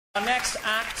Our next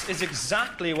act is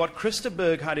exactly what Christa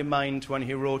Berg had in mind when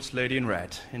he wrote Lady in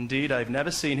Red. Indeed, I've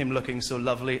never seen him looking so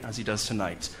lovely as he does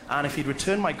tonight. And if he'd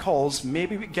return my calls,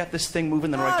 maybe we'd get this thing moving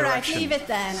in the right direction. All right, leave it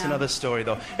then. It's another story,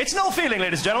 though. It's Noel Fielding,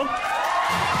 ladies and gentlemen.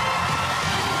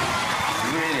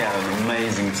 Really had an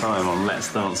amazing time on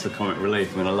Let's Dance for Comic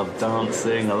Relief. I mean, I love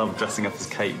dancing, I love dressing up as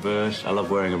Kate Bush, I love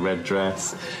wearing a red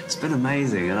dress. It's been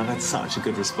amazing, and I've had such a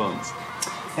good response.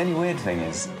 The only weird thing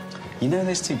is, you know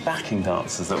those two backing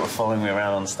dancers that were following me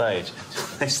around on stage?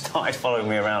 They started following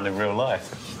me around in real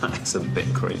life. That's a bit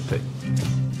creepy.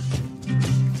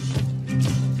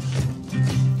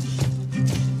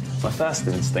 My first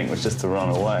instinct was just to run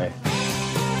away.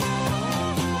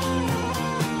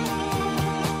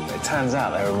 It turns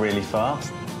out they were really fast.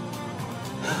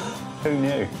 Who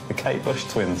knew? The Kate Bush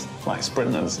twins, like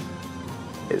sprinters.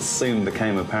 It soon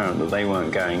became apparent that they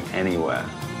weren't going anywhere.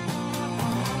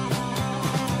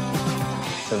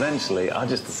 Eventually, I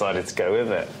just decided to go with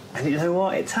it. And you know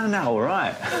what? It turned out all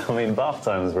right. I mean, bath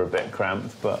times were a bit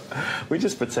cramped, but we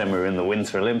just pretend we were in the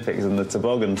Winter Olympics in the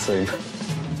toboggan suit.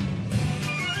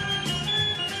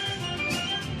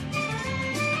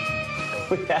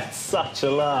 We had such a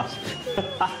laugh.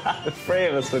 The three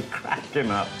of us were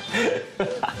cracking up.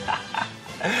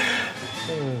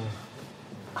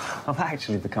 I've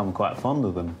actually become quite fond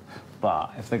of them.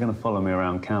 But if they're going to follow me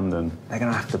around Camden, they're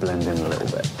going to have to blend in a little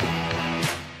bit.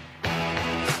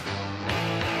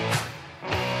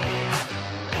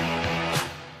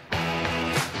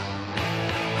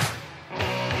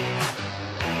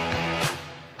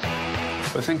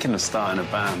 We're thinking of starting a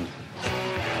band.